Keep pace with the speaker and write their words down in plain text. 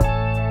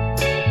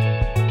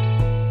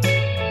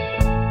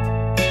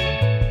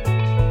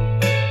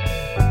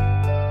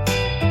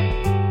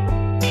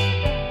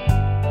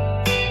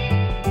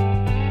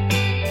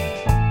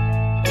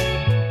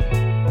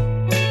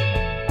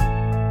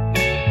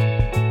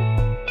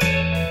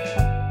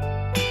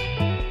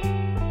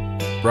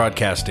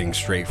Broadcasting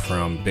straight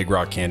from Big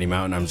Rock Candy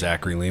Mountain, I'm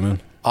Zachary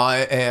Lehman. I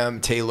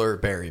am Taylor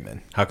Berryman.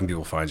 How can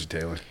people find you,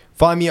 Taylor?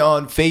 Find me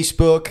on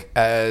Facebook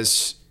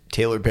as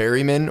Taylor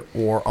Berryman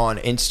or on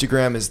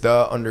Instagram as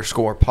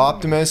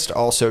 _Poptimist.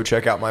 Also,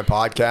 check out my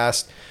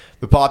podcast,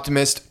 The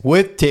Poptimist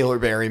with Taylor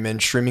Berryman,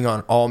 streaming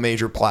on all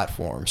major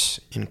platforms,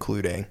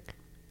 including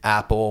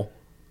Apple,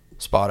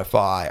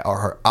 Spotify,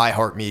 or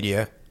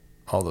iHeartMedia,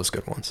 all those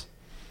good ones.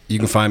 You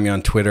can find me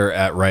on Twitter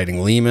at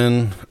Writing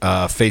Lehman,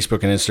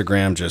 Facebook and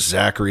Instagram, just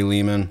Zachary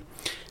Lehman,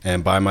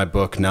 and buy my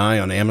book, Nye,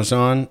 on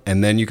Amazon.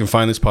 And then you can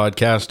find this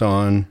podcast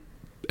on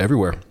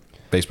everywhere.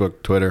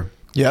 Facebook, Twitter,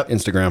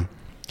 Instagram.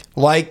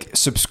 Like,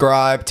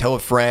 subscribe, tell a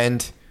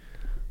friend,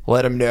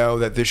 let them know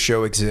that this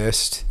show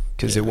exists,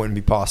 because it wouldn't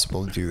be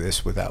possible to do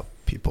this without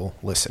people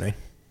listening.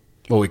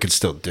 Well, we could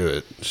still do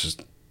it. It's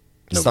just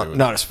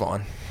not as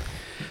fun.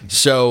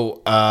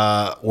 So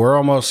we're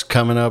almost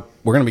coming up.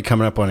 We're going to be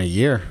coming up on a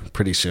year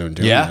pretty soon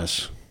doing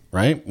this,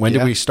 right? When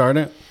did we start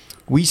it?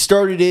 We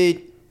started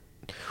it.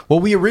 Well,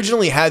 we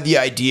originally had the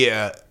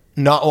idea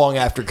not long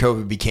after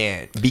COVID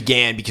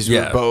began because we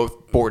were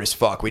both bored as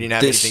fuck. We didn't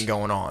have anything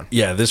going on.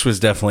 Yeah, this was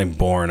definitely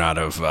born out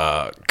of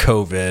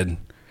COVID.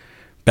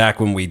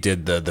 Back when we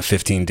did the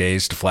 15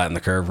 days to flatten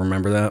the curve,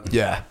 remember that?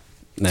 Yeah.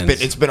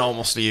 It's been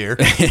almost a year.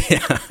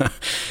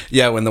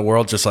 Yeah, when the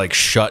world just like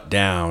shut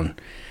down.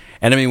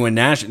 And I mean, when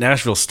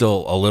Nashville's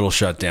still a little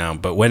shut down,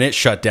 but when it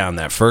shut down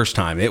that first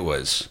time, it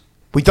was...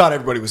 We thought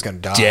everybody was going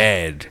to die.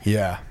 Dead.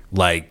 Yeah.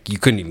 Like, you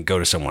couldn't even go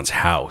to someone's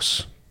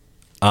house.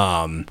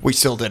 We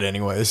still did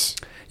anyways.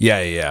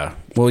 Yeah.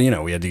 Well,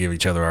 we had to give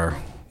each other our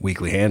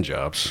weekly hand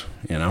jobs,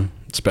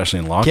 especially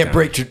in lockdown. Can't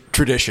break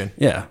tradition.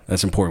 Yeah,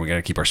 that's important. We got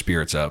to keep our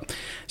spirits up.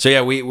 So,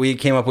 yeah, we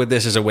came up with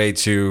this as a way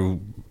to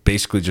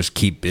basically just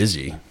keep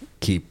busy.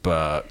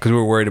 Because we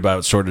were worried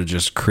about sort of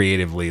just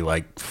creatively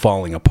like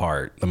falling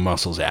apart, the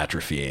muscles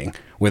atrophying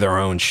with our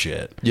own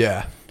shit.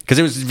 Yeah. Because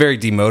it was very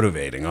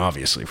demotivating,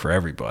 obviously, for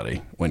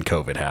everybody when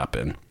COVID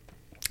happened.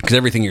 Because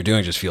everything you're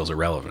doing just feels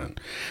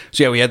irrelevant.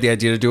 So, yeah, we had the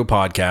idea to do a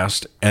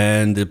podcast,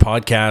 and the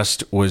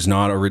podcast was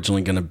not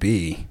originally going to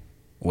be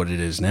what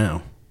it is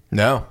now.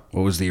 No.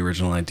 What was the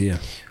original idea?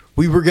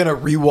 We were going to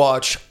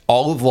rewatch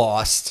all of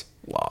Lost.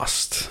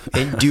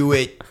 And do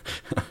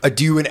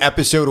an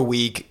episode a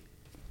week.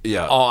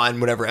 Yeah.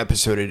 On whatever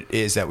episode it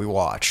is that we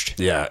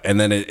watched. Yeah, and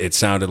then it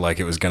sounded like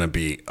it was going to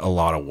be a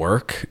lot of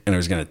work, and it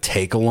was going to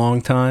take a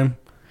long time.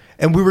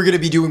 And we were going to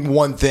be doing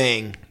one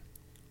thing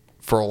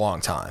for a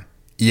long time.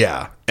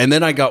 Yeah, and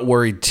then I got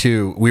worried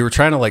too. We were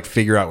trying to like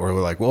figure out where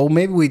we're like, well,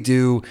 maybe we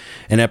do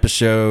an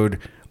episode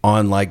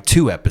on like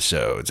 2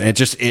 episodes, and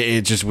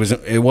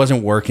it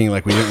wasn't working.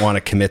 Like we didn't want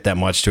to commit that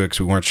much to it because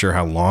we weren't sure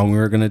how long we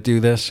were going to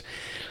do this.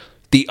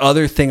 The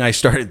other thing I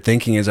started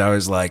thinking is I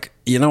was like,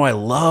 I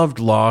loved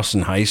Lost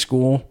in high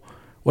school.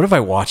 What if I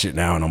watch it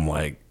now and I'm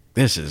like,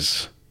 this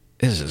is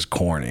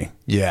corny.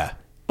 Yeah.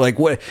 Like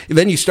what?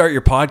 Then you start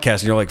your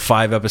podcast and you're like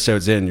 5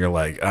 episodes in and you're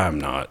like, I'm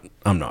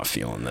not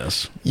feeling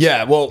this.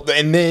 Yeah. Well,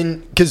 and then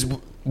because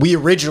we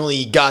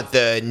originally got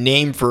the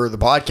name for the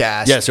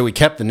podcast. Yeah. So we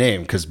kept the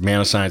name because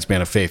Man of Science,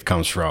 Man of Faith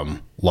comes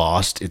from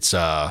Lost. It's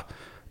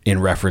in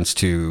reference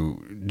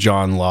to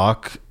John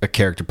Locke, a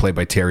character played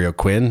by Terry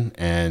O'Quinn,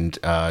 and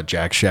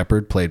Jack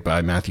Shepherd, played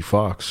by Matthew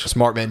Fox.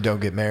 Smart men don't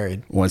get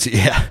married. One's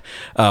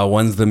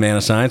the Man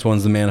of Science,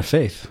 one's the Man of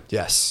Faith.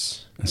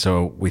 Yes. And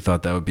so we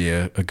thought that would be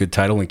a good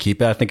title and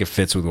keep it. I think it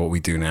fits with what we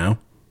do now.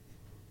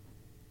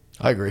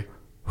 I agree.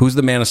 Who's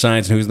the Man of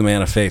Science and who's the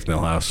Man of Faith,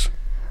 Millhouse?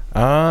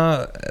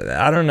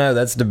 I don't know.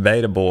 That's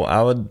debatable.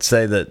 I would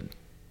say that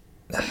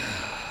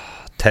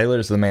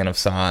Taylor's the Man of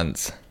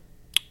Science.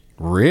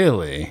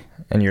 Really?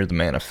 And you're the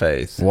Man of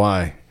Faith.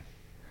 Why?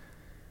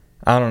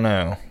 I don't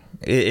know.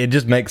 It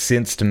just makes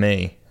sense to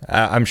me.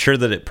 I'm sure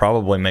that it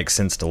probably makes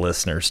sense to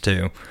listeners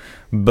too.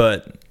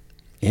 But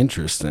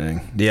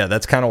interesting. Yeah,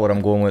 that's kind of what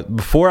I'm going with.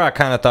 Before, I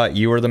kind of thought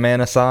you were the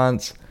Man of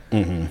Science.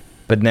 Mm-hmm.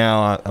 But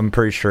now I'm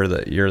pretty sure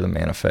that you're the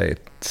Man of Faith.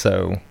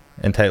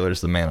 And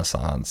Taylor's the Man of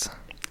Science.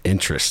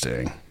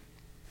 Interesting.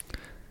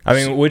 I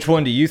mean, which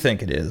one do you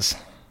think it is?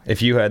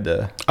 If you had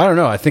to... I don't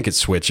know. I think it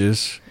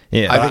switches.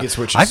 Yeah, I think it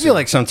switches. I feel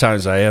like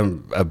sometimes I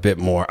am a bit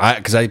more,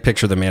 because I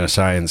picture the Man of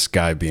Science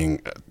guy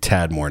being a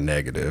tad more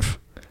negative.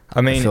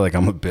 I feel like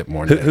I'm a bit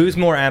more negative. Who's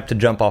more apt to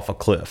jump off a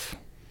cliff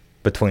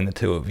between the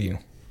two of you?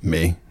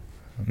 Me.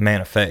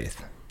 Man of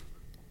Faith.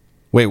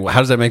 Wait,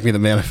 how does that make me the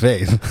Man of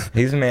Faith?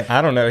 He's a man.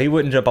 I don't know. He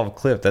wouldn't jump off a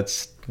cliff.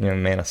 That's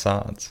Man of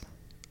Science.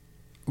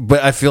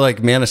 But I feel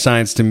like Man of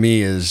Science to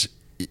me is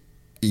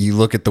you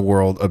look at the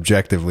world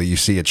objectively, you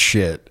see it's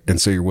shit, and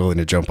so you're willing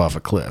to jump off a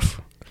cliff.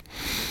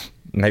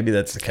 Maybe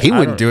that's the case. He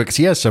wouldn't do it because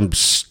he has some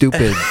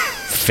stupid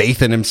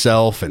faith in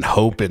himself and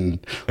hope in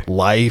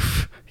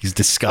life. He's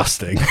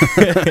disgusting.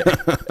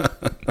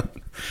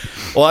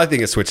 Well, I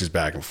think it switches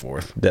back and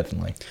forth.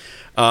 Definitely.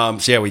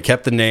 So yeah, we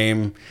kept the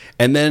name,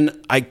 and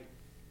then I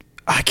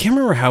can't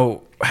remember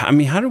how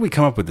did we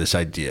come up with this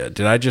idea?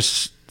 Did I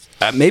just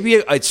I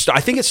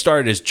think it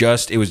started as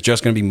it was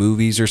just going to be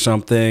movies or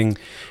something,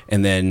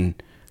 and then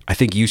I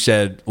think you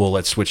said, well,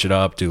 let's switch it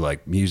up, do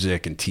like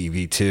music and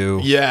TV too.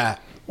 Yeah.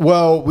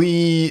 Well,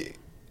 we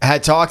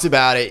had talked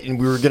about it, and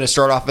we were going to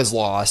start off as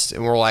Lost,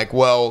 and we're like,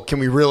 well, can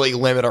we really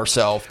limit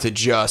ourselves to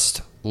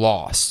just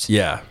Lost?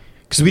 Yeah.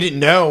 Because we didn't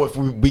know if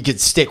we could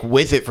stick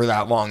with it for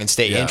that long and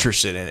stay Yeah.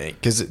 interested in it.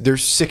 Because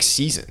there's 6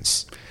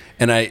 seasons.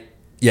 And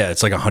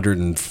it's like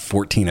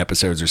 114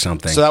 episodes or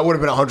something. So that would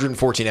have been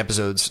 114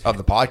 episodes of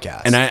the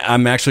podcast. And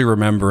I'm actually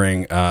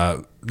remembering,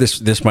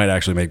 this might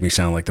actually make me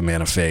sound like the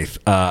man of faith.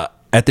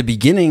 At the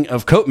beginning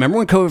of COVID, remember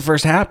when COVID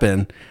first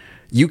happened,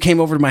 you came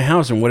over to my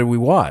house and what did we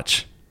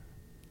watch?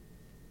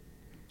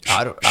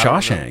 I don't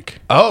Shawshank. know.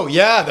 Oh,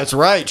 yeah, that's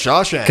right.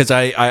 Shawshank. Because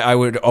I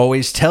would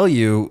always tell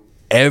you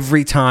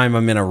every time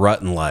I'm in a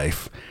rut in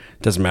life,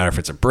 doesn't matter if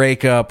it's a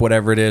breakup,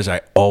 whatever it is,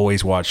 I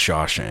always watch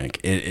Shawshank.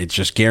 It's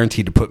just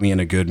guaranteed to put me in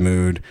a good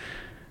mood,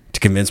 to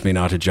convince me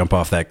not to jump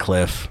off that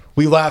cliff.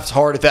 We laughed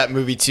hard at that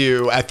movie,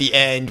 too, at the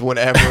end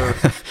whenever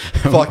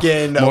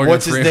fucking, Morgan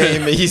what's his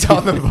Freeman. name? He's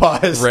on the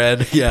bus.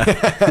 Red, yeah.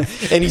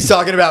 And he's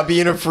talking about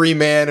being a free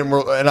man,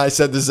 and I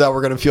said this is how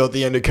we're going to feel at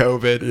the end of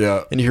COVID.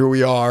 Yeah. And here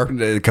we are.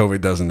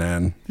 COVID doesn't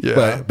end.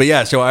 Yeah. But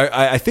yeah, so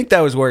I think that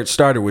was where it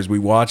started, was we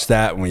watched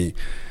that and we,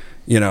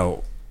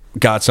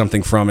 got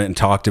something from it and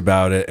talked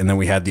about it. And then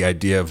we had the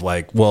idea of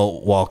like,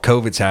 well, while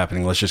COVID's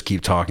happening, let's just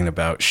keep talking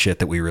about shit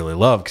that we really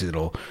love, because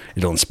it'll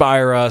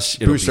inspire us.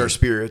 Boost our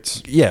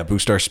spirits. Yeah,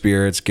 boost our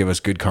spirits, give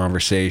us good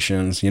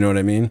conversations. You know what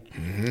I mean?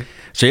 Mm-hmm.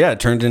 So yeah, it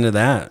turned into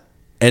that.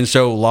 And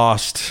so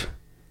Lost,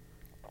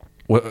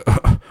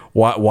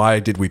 why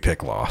did we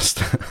pick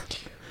Lost?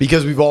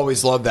 Because we've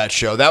always loved that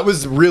show. That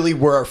was really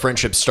where our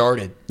friendship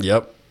started.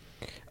 Yep.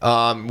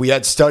 We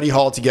had study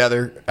hall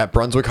together at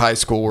Brunswick High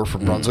School. We're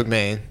from Brunswick,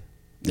 Maine.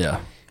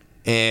 Yeah.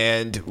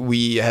 And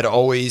we had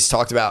always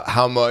talked about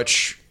how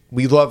much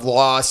we love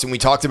Lost, and we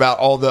talked about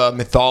all the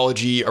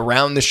mythology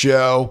around the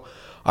show.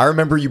 I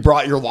remember you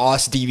brought your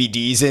Lost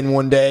DVDs in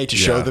one day to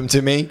show Yeah. them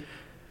to me.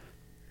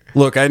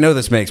 Look, I know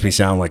this makes me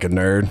sound like a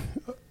nerd.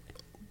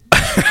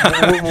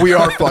 We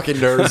are fucking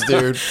nerds,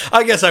 dude.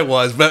 I guess I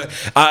was, but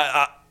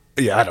I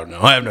don't know.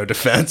 I have no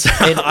defense.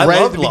 And I right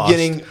at loved the Lost.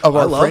 beginning of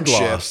I our loved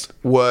friendship Lost.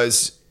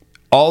 was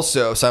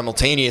also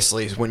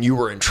simultaneously when you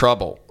were in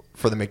trouble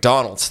for the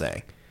McDonald's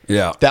thing.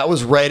 Yeah. That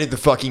was right at the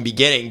fucking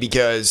beginning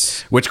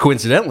because Which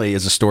coincidentally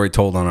is a story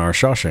told on our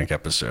Shawshank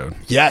episode.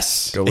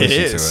 yes, Go it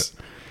listen is. to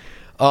it.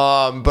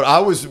 But I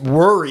was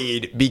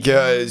worried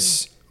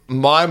because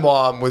my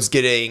mom was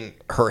getting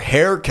her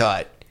hair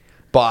cut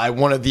by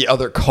one of the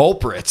other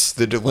culprits,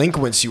 the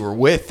delinquents you were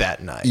with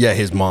that night. Yeah,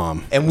 his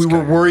mom. And we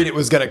were worried it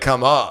was going to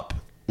come up.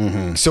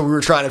 So we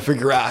were trying to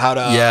figure out how to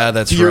Yeah,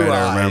 that's right. I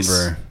theorize.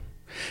 remember.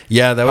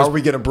 Yeah, that How was are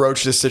we going to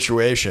broach this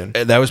situation?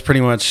 that was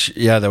pretty much,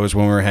 yeah, that was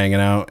when we were hanging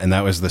out, and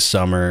that was the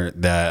summer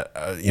that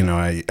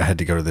I had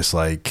to go to this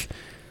like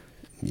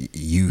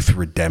youth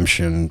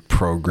redemption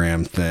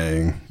program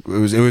thing. It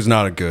was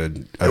not a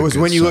good. It was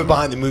when you summer. lived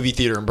behind the movie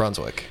theater in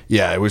Brunswick.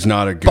 Yeah, it was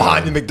not a good.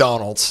 Behind the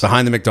McDonald's.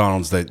 Behind the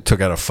McDonald's, they took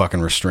out a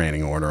fucking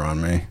restraining order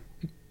on me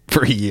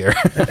for a year.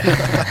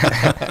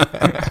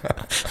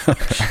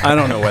 I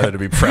don't know whether to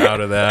be proud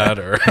of that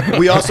or.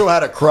 We also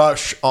had a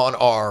crush on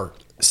our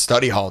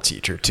study hall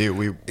teacher,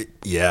 too.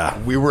 Yeah.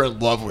 We were in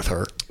love with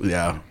her.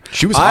 Yeah.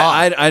 She was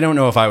hot. I don't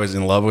know if I was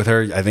in love with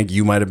her. I think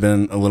you might have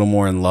been a little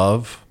more in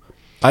love.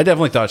 I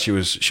definitely thought she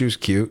was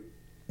cute.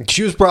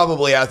 She was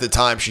probably, at the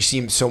time, she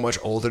seemed so much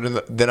older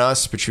than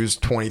us, but she was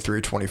 23,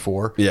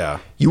 24. Yeah.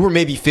 You were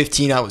maybe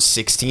 15, I was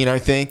 16, I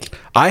think.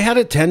 I had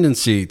a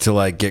tendency to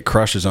like get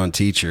crushes on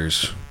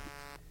teachers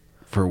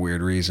for a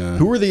weird reason.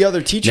 Who were the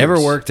other teachers? Never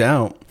worked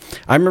out.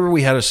 I remember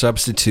we had a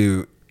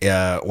substitute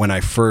when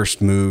I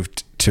first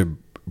moved to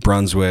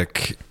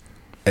Brunswick,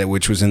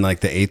 which was in like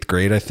the 8th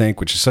grade, I think,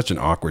 which is such an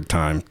awkward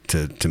time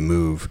to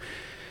move.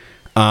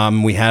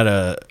 We had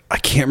I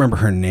can't remember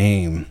her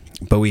name,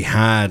 but we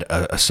had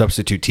a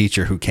substitute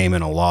teacher who came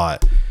in a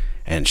lot,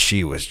 and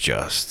she was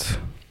just.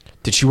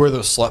 Did she wear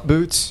those slut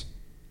boots?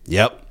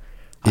 Yep.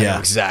 I Yeah. know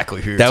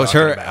exactly who you're That was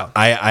talking her. about.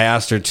 I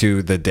asked her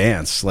to the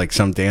dance, like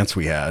some dance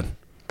we had.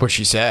 What'd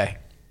she say?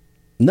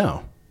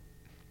 No.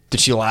 Did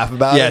she laugh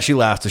about it? Yeah, she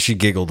laughed. She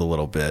giggled a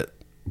little bit.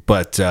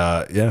 But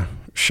yeah,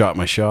 shot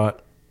my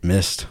shot.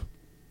 Missed.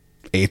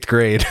 8th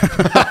grade.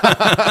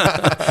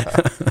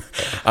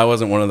 I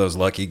wasn't one of those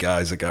lucky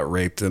guys that got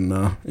raped in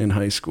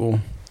high school.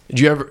 Did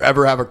you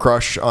ever have a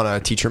crush on a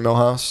teacher,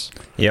 Millhouse?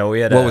 Yeah,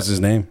 we had. What was his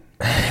name?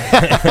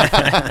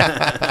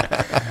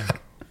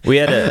 We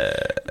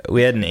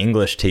had an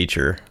English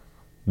teacher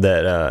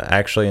that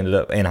actually ended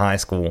up in high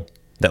school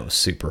that was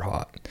super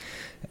hot.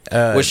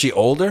 Was she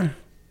older?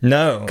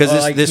 No, Because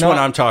this not- one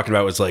I'm talking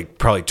about was like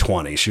probably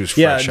 20. She was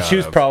Yeah, fresh out she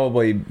was of-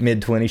 probably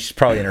mid-20s. She's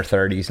probably in her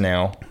 30s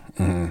now.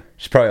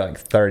 She's probably like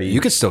 30.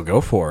 You could still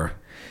go for her.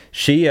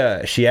 She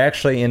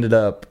actually ended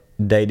up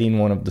dating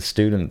one of the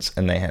students,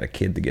 and they had a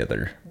kid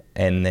together,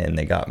 and then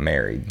they got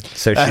married.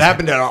 So That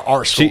happened at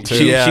our school,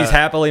 too. Yeah. She's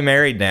happily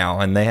married now,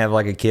 and they have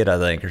like a kid, I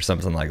think, or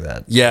something like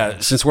that. Yeah,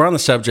 since we're on the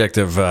subject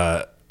of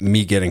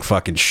me getting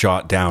fucking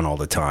shot down all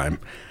the time,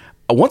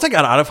 once I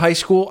got out of high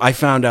school, I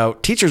found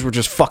out teachers were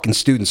just fucking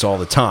students all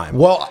the time.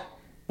 Well,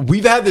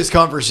 we've had this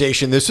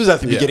conversation. This was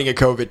at the beginning of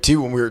COVID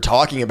too, when we were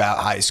talking about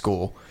high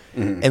school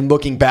and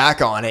looking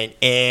back on it.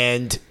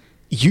 And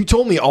you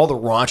told me all the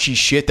raunchy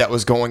shit that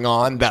was going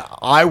on that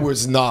I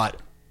was not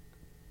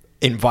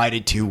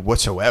invited to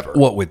whatsoever.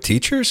 What, with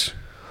teachers?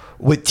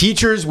 With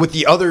teachers, with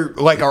the other,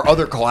 like our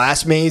other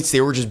classmates,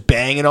 they were just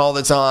banging all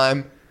the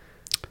time.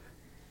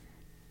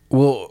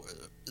 Well,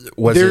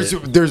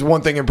 there's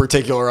one thing in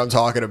particular I'm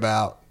talking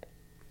about.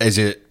 Is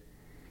it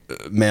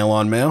male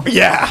on male?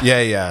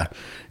 Yeah.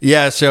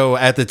 Yeah, so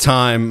at the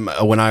time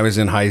when I was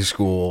in high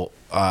school,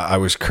 I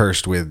was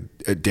cursed with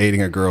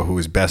dating a girl who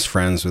was best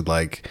friends with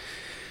like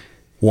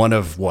one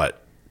of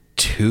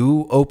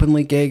two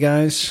openly gay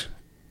guys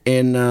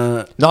in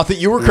Not that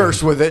you were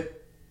cursed with it.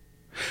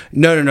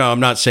 No, I'm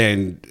not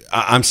saying.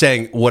 I'm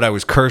saying what I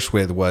was cursed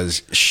with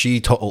was he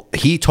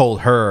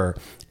told her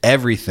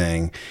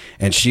everything,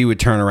 and she would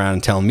turn around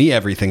and tell me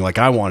everything like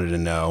I wanted to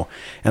know,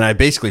 and I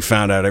basically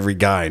found out every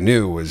guy I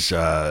knew was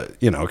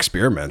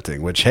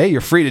experimenting, which, hey,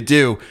 you're free to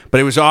do, but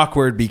it was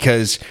awkward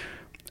because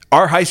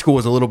our high school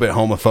was a little bit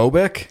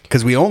homophobic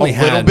because we only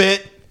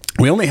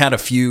had a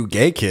few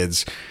gay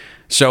kids,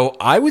 so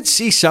I would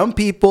see some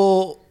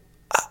people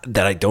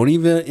that I don't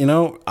even,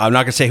 I'm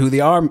not going to say who they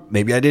are.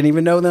 Maybe I didn't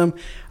even know them.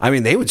 I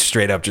mean, they would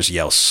straight up just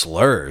yell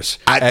slurs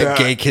at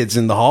gay kids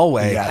in the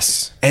hallway.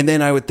 Yes. And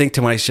then I would think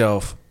to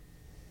myself,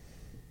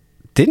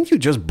 didn't you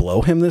just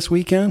blow him this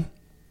weekend?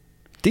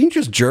 Didn't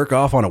you just jerk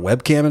off on a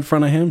webcam in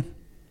front of him?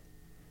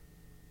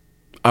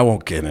 I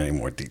won't get any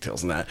more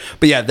details than that.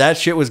 But yeah, that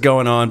shit was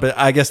going on. But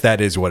I guess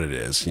that is what it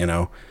is, If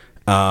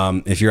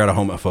you're at a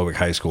homophobic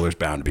high school, there's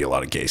bound to be a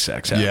lot of gay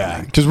sex happening.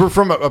 Yeah, because we're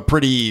from a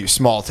pretty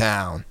small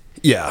town.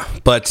 Yeah,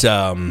 but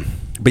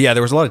yeah,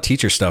 there was a lot of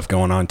teacher stuff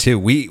going on too.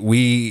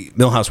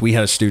 Millhouse, we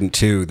had a student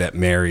too that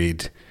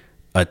married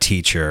a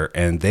teacher,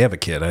 and they have a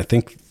kid. I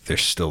think they're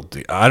still.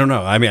 I don't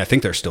know. I mean, I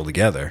think they're still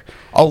together.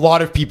 A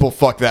lot of people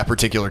fuck that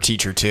particular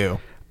teacher too.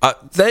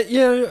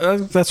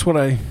 That's what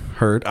I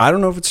heard. I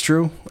don't know if it's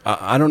true.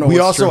 I don't know. We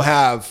also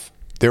have.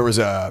 There was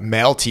a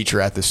male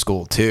teacher at the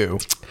school too.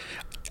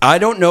 I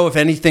don't know if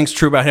anything's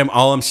true about him.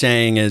 All I'm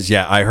saying is,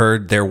 I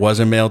heard there was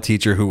a male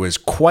teacher who was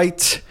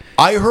quite.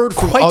 I heard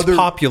from other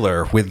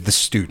popular with the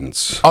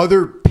students.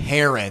 Other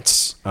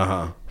parents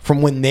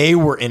from when they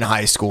were in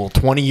high school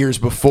 20 years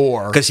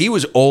before. Because he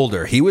was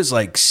older. He was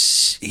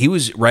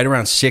right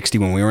around 60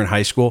 when we were in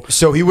high school.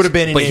 So he would have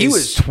been in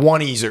his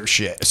 20s or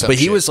shit.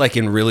 He was like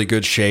in really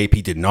good shape.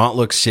 He did not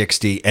look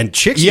 60. And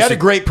chicks. He had a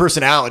great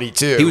personality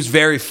too. He was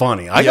very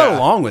funny. I got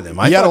along with him.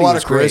 He had a lot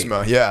of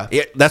charisma. Yeah.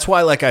 That's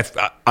why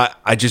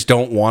I just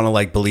don't want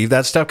to believe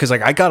that stuff because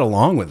I got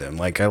along with him.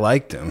 I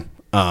liked him.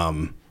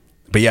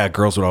 But yeah,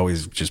 girls would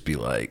always just be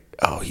like,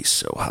 "Oh, he's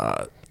so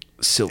hot."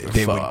 Silver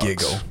They fox. would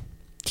giggle.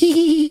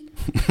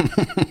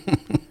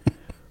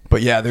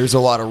 But yeah, there's a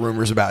lot of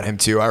rumors about him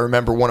too. I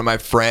remember one of my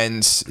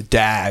friends'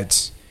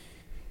 dads.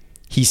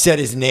 He said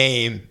his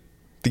name,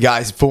 the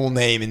guy's full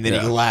name, and then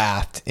he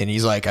laughed. And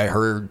he's like, "I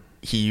heard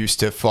he used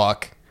to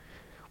fuck."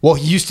 Well,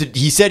 he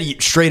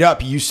said straight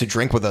up he used to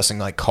drink with us in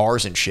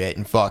cars and shit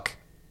and fuck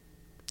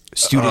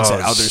students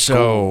at other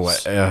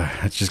schools.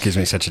 It just gives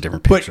me such a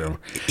different picture.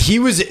 But he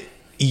was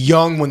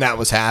young when that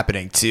was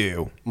happening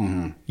too.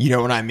 Mm-hmm. You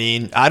know what I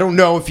mean? I don't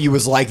know if he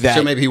was like that.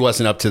 So maybe he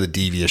wasn't up to the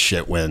devious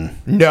shit when.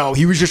 No,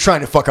 he was just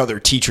trying to fuck other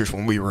teachers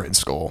when we were in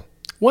school.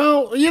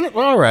 Well,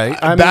 all right.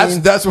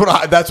 That's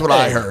what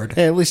I heard.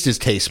 At least his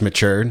taste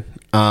matured.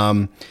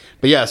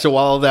 But yeah, so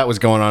while all that was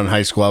going on in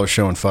high school, I was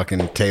showing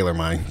fucking Taylor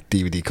my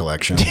DVD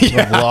collection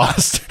of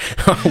Lost.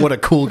 What a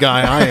cool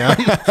guy I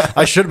am.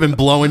 I should have been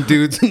blowing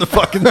dudes in the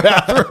fucking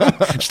bathroom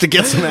just to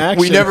get some action.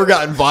 We never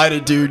got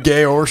invited, dude,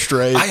 gay or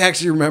straight. I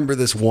actually remember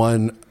this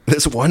one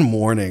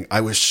morning.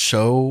 I was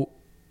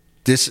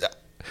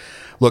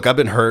look, I've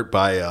been hurt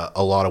by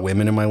a lot of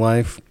women in my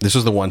life. This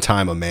was the one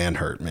time a man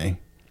hurt me.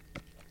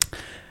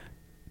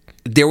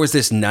 There was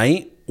this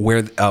night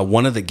where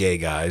one of the gay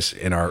guys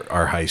in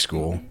our high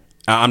school,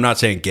 I'm not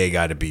saying gay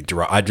guy to be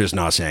I'm just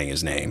not saying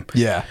his name.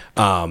 Yeah.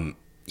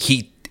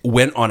 He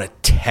went on a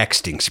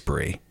texting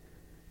spree,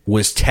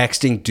 was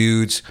texting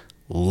dudes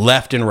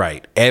left and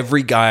right.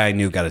 Every guy I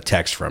knew got a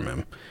text from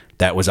him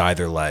that was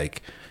either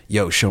like,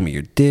 "Yo, show me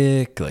your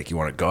dick," like, "You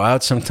want to go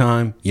out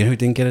sometime?" You know who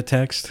didn't get a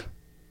text?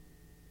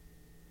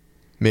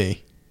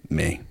 Me.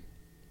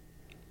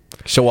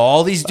 So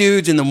all these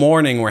dudes in the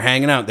morning were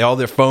hanging out. They all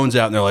their phones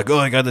out, and they're like, "Oh,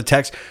 I got the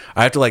text."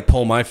 I have to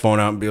pull my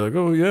phone out and be like,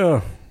 "Oh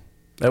yeah,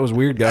 that was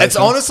weird, guys." It's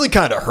honestly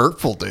kind of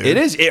hurtful, dude. It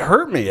is. It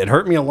hurt me. It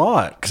hurt me a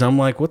lot because I'm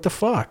like, "What the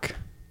fuck?"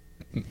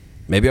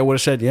 Maybe I would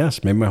have said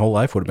yes. Maybe my whole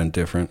life would have been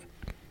different.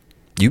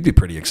 You'd be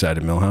pretty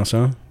excited, Millhouse,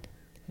 huh?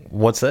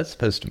 What's that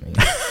supposed to mean?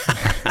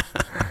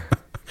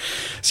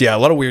 So yeah, a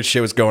lot of weird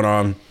shit was going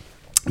on,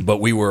 but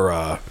we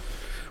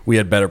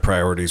had better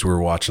priorities. We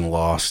were watching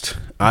Lost.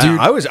 Dude,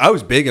 I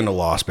was big into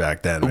Lost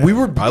back then.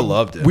 Man. I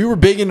loved it. We were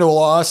big into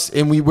Lost,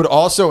 and we would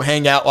also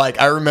hang out.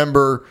 I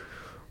remember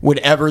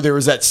whenever there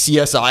was that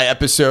CSI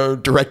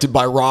episode directed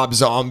by Rob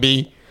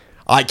Zombie,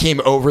 I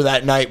came over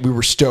that night. We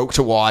were stoked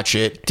to watch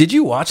it. Did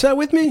you watch that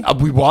with me?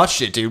 We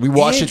watched it, dude. We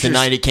watched it the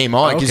night it came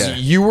on because Okay.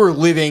 you were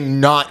living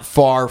not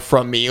far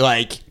from me,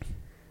 like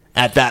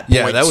at that point.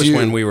 Yeah, that was too.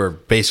 when we were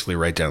basically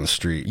right down the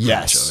street. From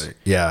Yes. each other.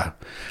 Yeah,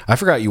 I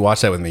forgot you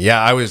watched that with me.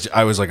 Yeah, I was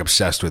like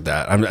obsessed with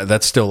that.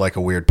 That's still like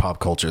a weird pop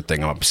culture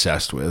thing I'm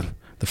obsessed with.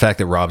 The fact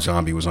that Rob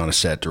Zombie was on a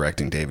set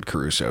directing David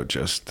Caruso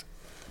just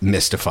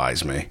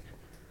mystifies me.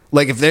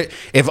 Like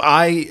if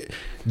I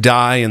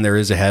die and there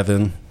is a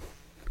heaven,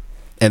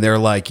 and they're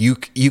like you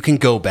can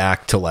go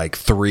back to like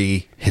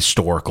 3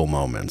 historical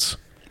moments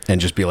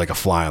and just be like a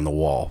fly on the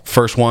wall.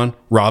 First one,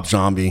 Rob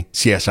Zombie,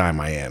 CSI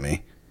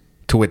Miami.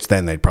 To which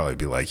then they'd probably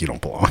be like, you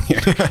don't belong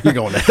here. You're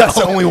going to hell. That's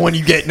the only one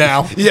you get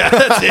now. Yeah,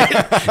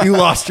 that's it. You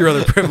lost your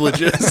other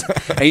privileges.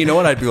 And you know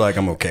what? I'd be like,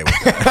 I'm okay with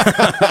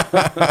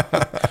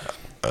that.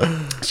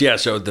 So yeah,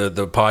 so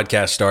the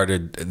podcast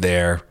started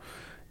there,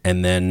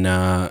 and then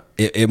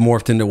it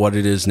morphed into what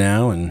it is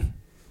now, and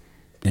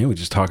yeah, we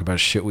just talk about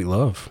shit we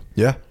love.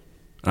 Yeah.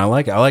 I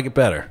like it. I like it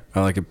better.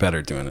 I like it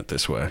better doing it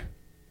this way,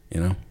 you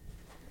know?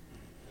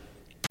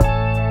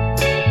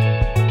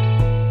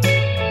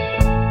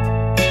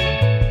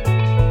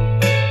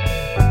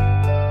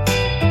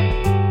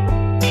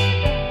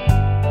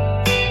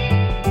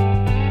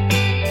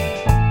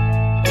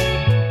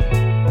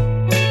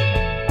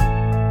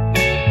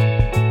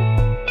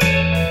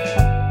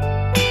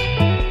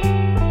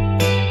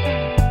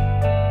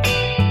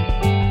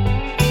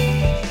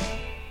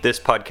 This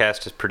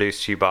podcast is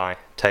produced to you by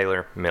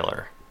Taylor Miller.